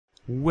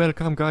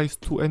Welcome guys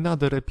to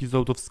another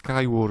episode of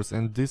Skywars,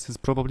 and this is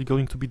probably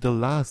going to be the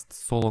last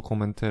solo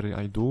commentary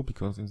I do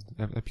because it's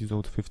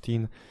episode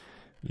 15.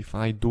 If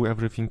I do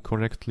everything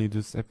correctly,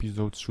 this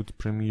episode should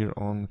premiere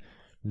on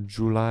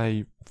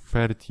July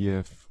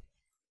 30th,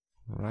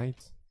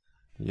 right?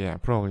 Yeah,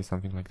 probably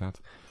something like that.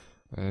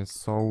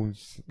 So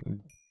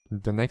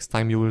the next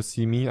time you will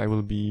see me, I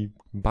will be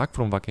back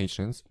from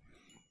vacations,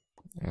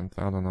 and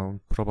I don't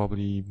know,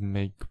 probably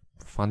make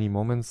funny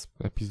moments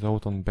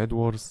episode on Bed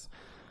Wars.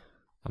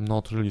 I'm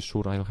not really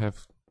sure. I'll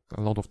have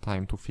a lot of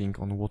time to think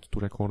on what to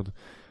record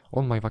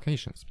on my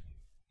vacations.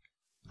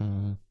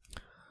 And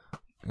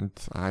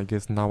I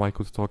guess now I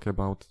could talk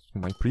about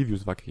my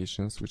previous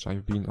vacations, which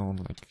I've been on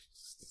like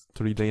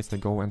 3 days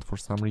ago, and for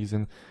some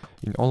reason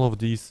in all of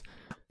these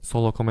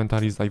solo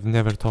commentaries I've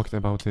never talked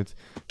about it.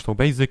 So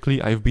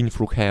basically I've been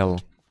through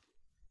hell.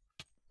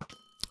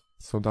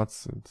 So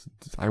that's it.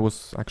 I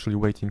was actually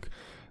waiting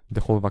the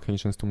whole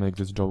vacations to make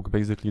this joke.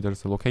 Basically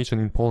there's a location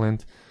in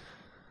Poland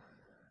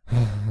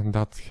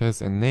that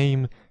has a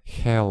name,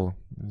 Hell.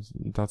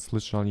 That's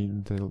literally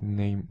the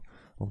name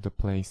of the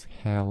place,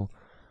 Hell.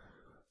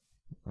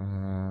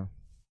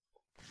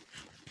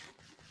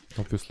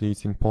 Obviously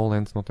it's in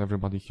Poland, not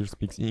everybody here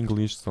speaks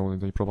English, so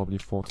they probably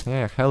thought,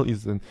 yeah, Hell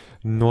is a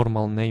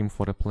normal name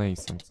for a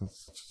place. And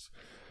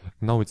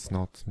no, it's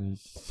not.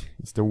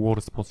 It's the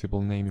worst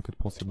possible name you could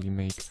possibly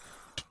make.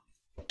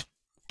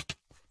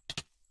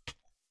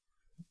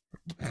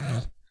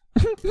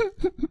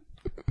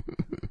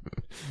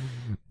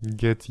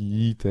 Get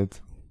yeeted.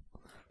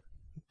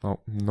 Oh,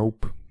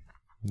 nope.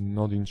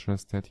 Not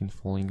interested in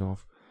falling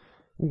off.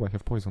 Ooh, I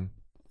have poison.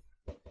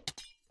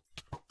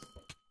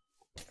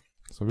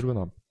 So you're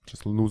gonna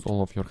just lose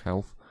all of your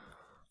health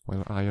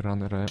while I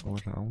run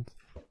around.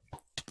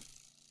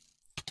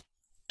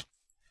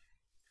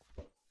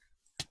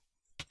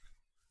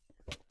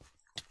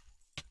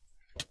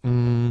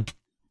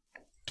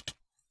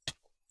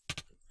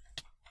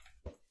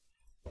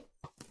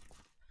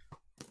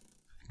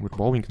 We're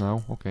bowing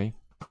now, okay.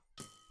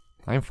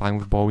 I'm fine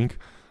with bowing.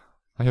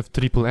 I have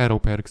triple arrow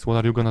perks, what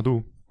are you gonna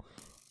do?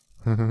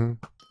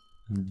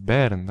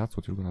 Burn, that's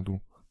what you're gonna do.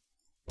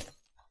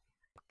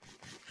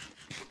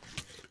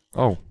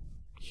 Oh,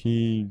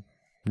 he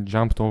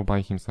jumped off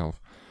by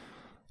himself.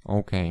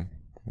 Okay,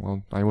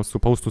 well, I was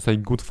supposed to say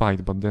good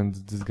fight, but then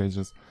this guy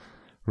just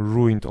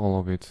ruined all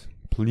of it.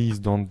 Please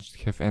don't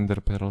have ender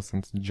pearls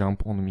and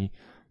jump on me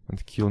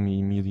and kill me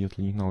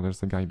immediately. No,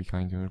 there's a guy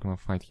behind you, you're gonna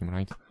fight him,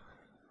 right?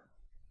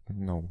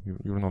 No,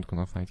 you're not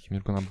gonna fight him.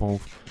 You're gonna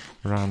both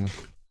run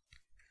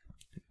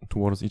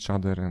towards each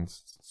other and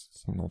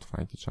not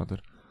fight each other.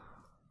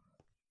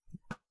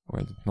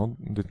 Wait,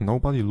 did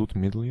nobody loot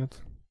middle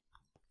yet?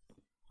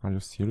 Are you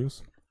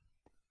serious?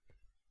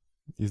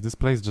 Is this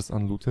place just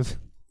unlooted?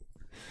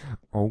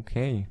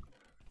 Okay.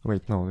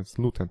 Wait, no, it's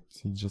looted.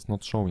 It's just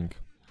not showing.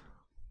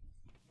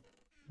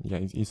 Yeah,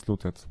 it is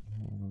looted.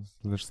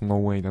 There's no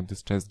way that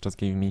this chest just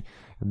gave me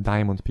a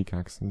diamond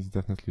pickaxe. It's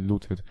definitely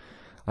looted.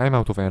 I'm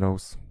out of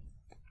arrows.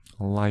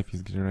 Life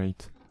is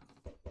great.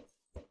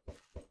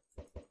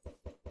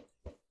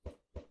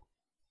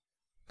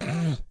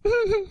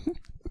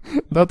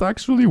 That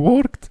actually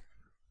worked!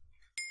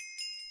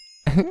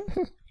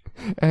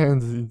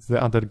 And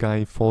the other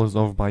guy falls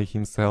off by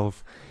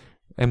himself.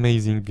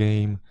 Amazing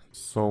game.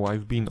 So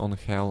I've been on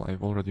Hell.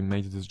 I've already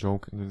made this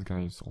joke. This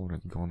guy is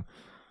already gone.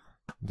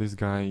 This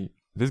guy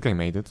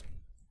made it.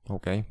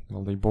 Okay,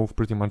 well, they both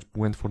pretty much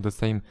went for the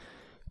same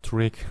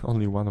trick.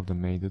 Only one of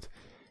them made it.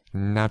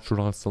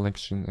 Natural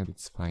selection at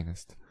its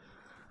finest.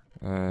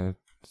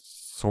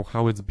 So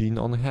how it's been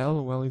on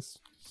Hell? Well, it's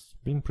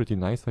been pretty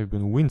nice. I've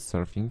been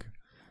windsurfing.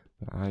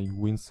 I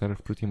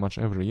windsurf pretty much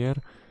every year,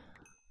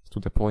 to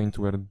the point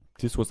where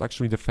this was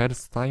actually the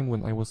first time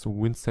when I was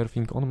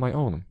windsurfing on my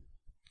own.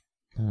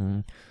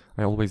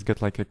 I always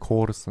get like a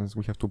course, and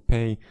we have to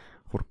pay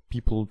for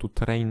people to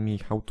train me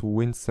how to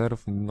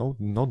windsurf. No,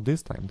 not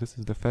this time. This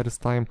is the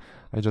first time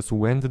I just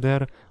went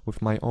there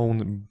with my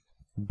own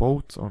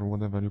boat, or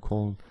whatever you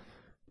call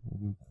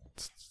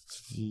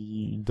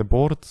the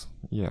board.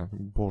 Yeah,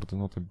 board,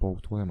 not a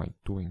boat. What am I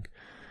doing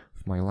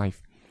with my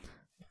life?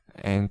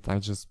 And I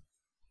just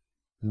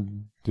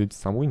did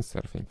some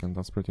windsurfing, and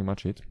that's pretty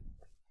much it.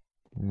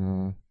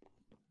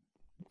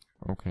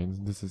 Okay,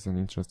 this is an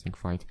interesting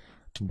fight.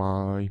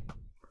 Bye.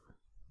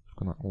 We're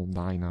gonna all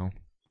die now.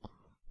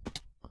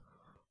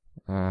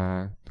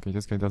 Okay,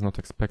 this guy does not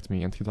expect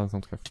me, and he does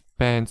not have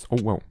pants.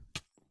 Oh, wow.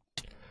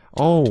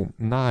 Oh,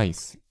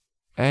 nice.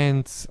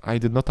 And I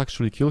did not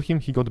actually kill him,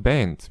 he got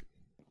banned.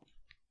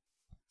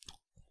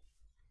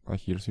 I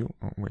hear you.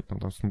 Oh, wait, no,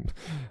 that's...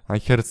 I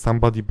heard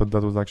somebody, but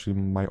that was actually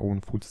my own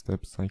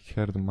footsteps. I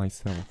heard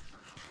myself.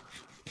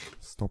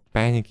 Stop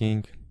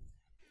panicking.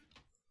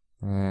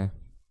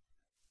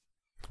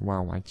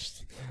 Wow,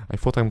 I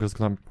thought I'm just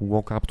gonna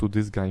walk up to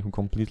this guy who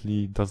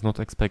completely does not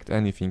expect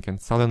anything,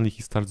 and suddenly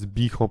he starts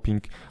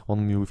bee-hopping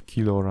on me with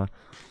kill aura,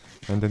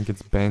 and then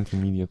gets banned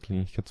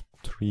immediately. He had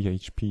 3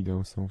 HP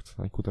though, so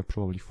I could have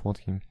probably fought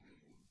him.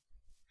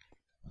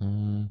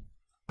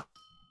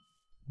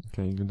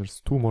 Okay,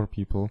 there's 2 more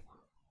people.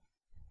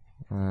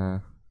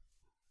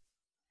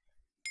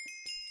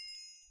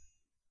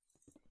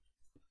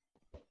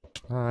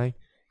 Hi.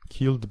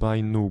 Killed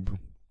by noob.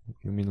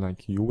 You mean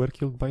like you were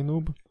killed by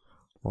noob?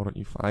 Or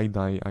if I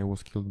die, I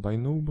was killed by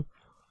noob?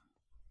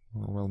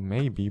 Well,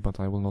 maybe, but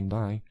I will not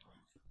die.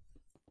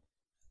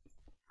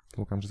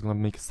 Look, I'm just gonna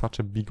make such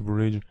a big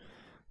bridge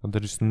that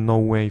there is no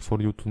way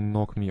for you to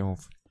knock me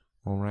off.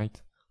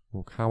 Alright?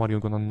 Look, how are you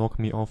gonna knock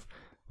me off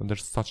when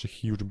there's such a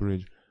huge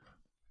bridge?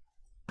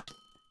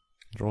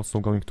 You're also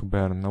going to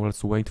burn. Now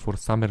let's wait for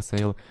Summer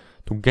Sale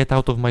to get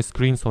out of my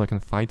screen so I can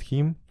fight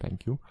him.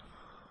 Thank you.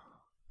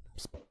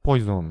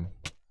 Poison.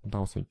 That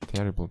was a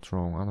terrible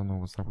throw. I don't know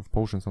what's up with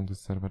potions on this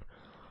server.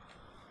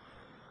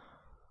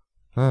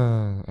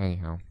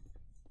 Anyhow.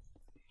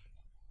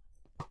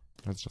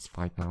 Let's just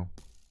fight now.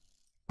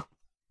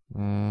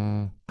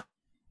 I'm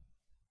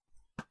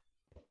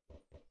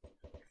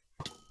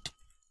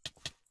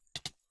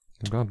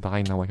gonna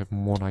die now, I have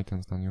more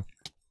items than you.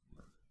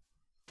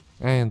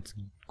 And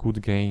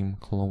good game,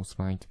 close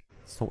fight.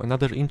 So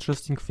another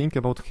interesting thing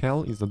about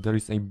Hell is that there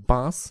is a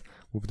bus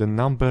with the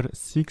number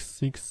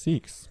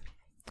 666.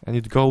 And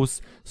it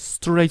goes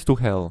straight to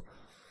Hell.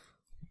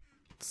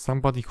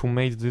 Somebody who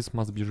made this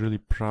must be really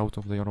proud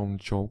of their own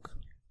joke.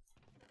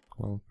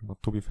 Well,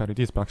 but to be fair, it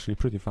is actually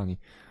pretty funny.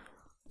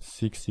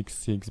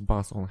 666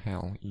 bus on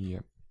Hell,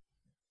 yeah.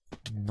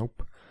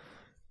 Nope.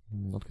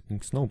 Not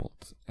getting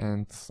snowballed.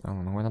 And, I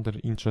don't know, another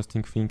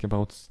interesting thing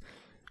about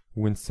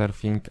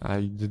windsurfing,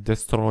 I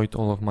destroyed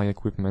all of my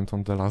equipment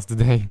on the last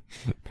day.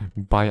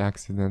 By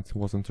accident. It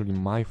wasn't really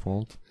my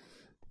fault.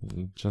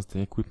 Just the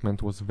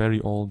equipment was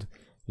very old.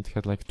 It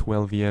had like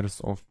 12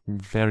 years of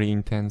very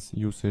intense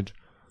usage.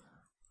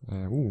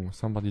 Ooh,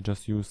 somebody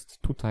just used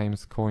 2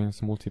 times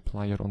coins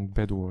multiplier on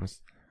Bed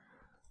Wars.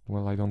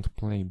 Well, I don't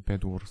play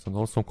Bed Wars, and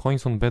also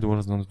coins on Bed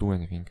Wars don't do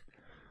anything.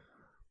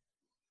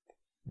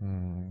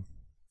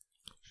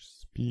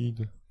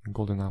 Speed,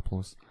 golden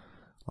apples.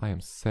 I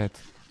am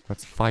set.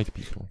 Let's fight,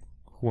 people.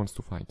 Who wants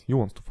to fight? You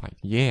want to fight?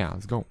 Yeah,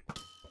 let's go.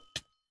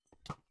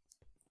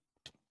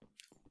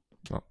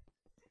 Oh.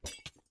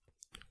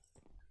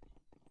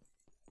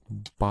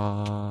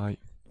 Bye.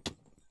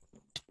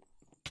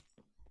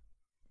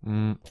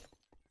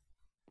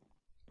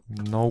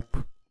 Nope.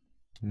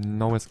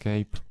 No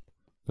escape.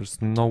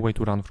 There's no way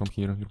to run from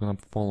here. You're gonna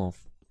fall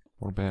off.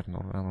 Or burn,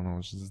 or I don't know,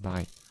 just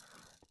die.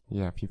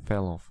 Yeah, he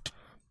fell off.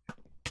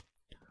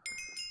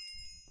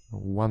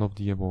 One of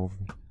the above.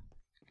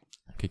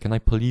 Okay, can I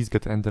please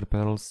get ender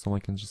pearls so I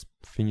can just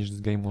finish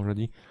this game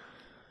already?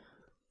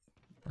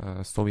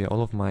 So yeah,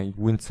 all of my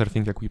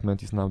windsurfing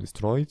equipment is now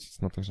destroyed.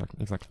 It's not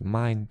exactly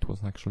mine. It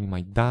was actually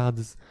my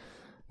dad's.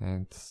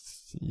 And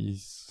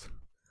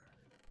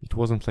it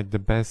wasn't like the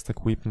best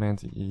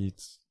equipment.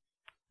 It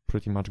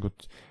pretty much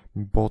got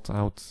bought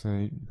out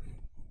in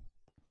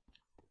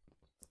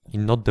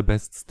not the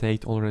best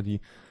state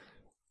already.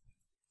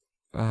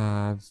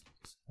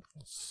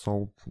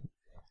 So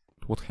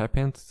what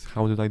happened?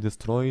 How did I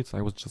destroy it?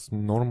 I was just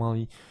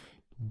normally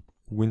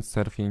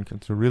windsurfing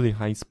at a really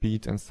high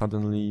speed, and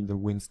suddenly the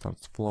wind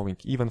starts flowing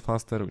even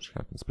faster, which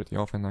happens pretty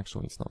often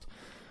actually. It's not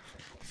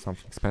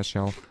something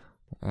special.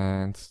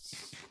 And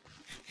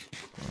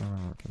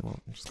okay, well,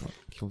 I'm just gonna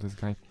kill this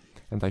guy.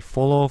 And I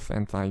fall off,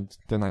 and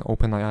then I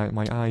open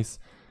my eyes.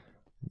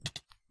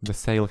 The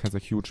sail has a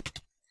huge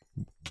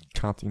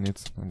cut in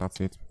it, and that's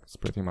it. It's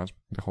pretty much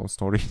the whole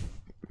story.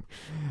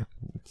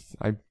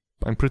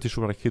 I'm pretty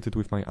sure I hit it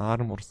with my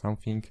arm or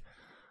something.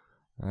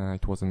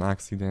 It was an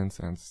accident,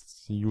 and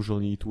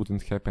usually it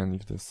wouldn't happen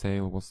if the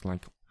sail was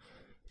like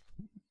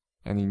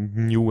any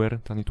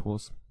newer than it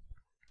was.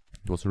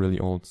 It was really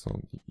old, so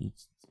it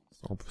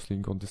obviously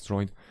got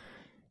destroyed.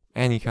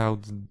 Anyhow,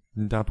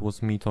 that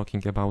was me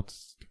talking about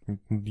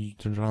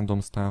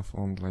random stuff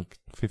on like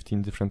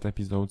 15 different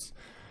episodes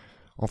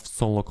of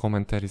solo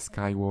commentary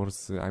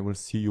Skywars. I will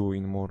see you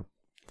in more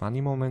funny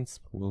moments.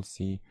 We'll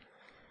see.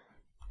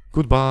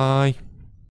 Goodbye!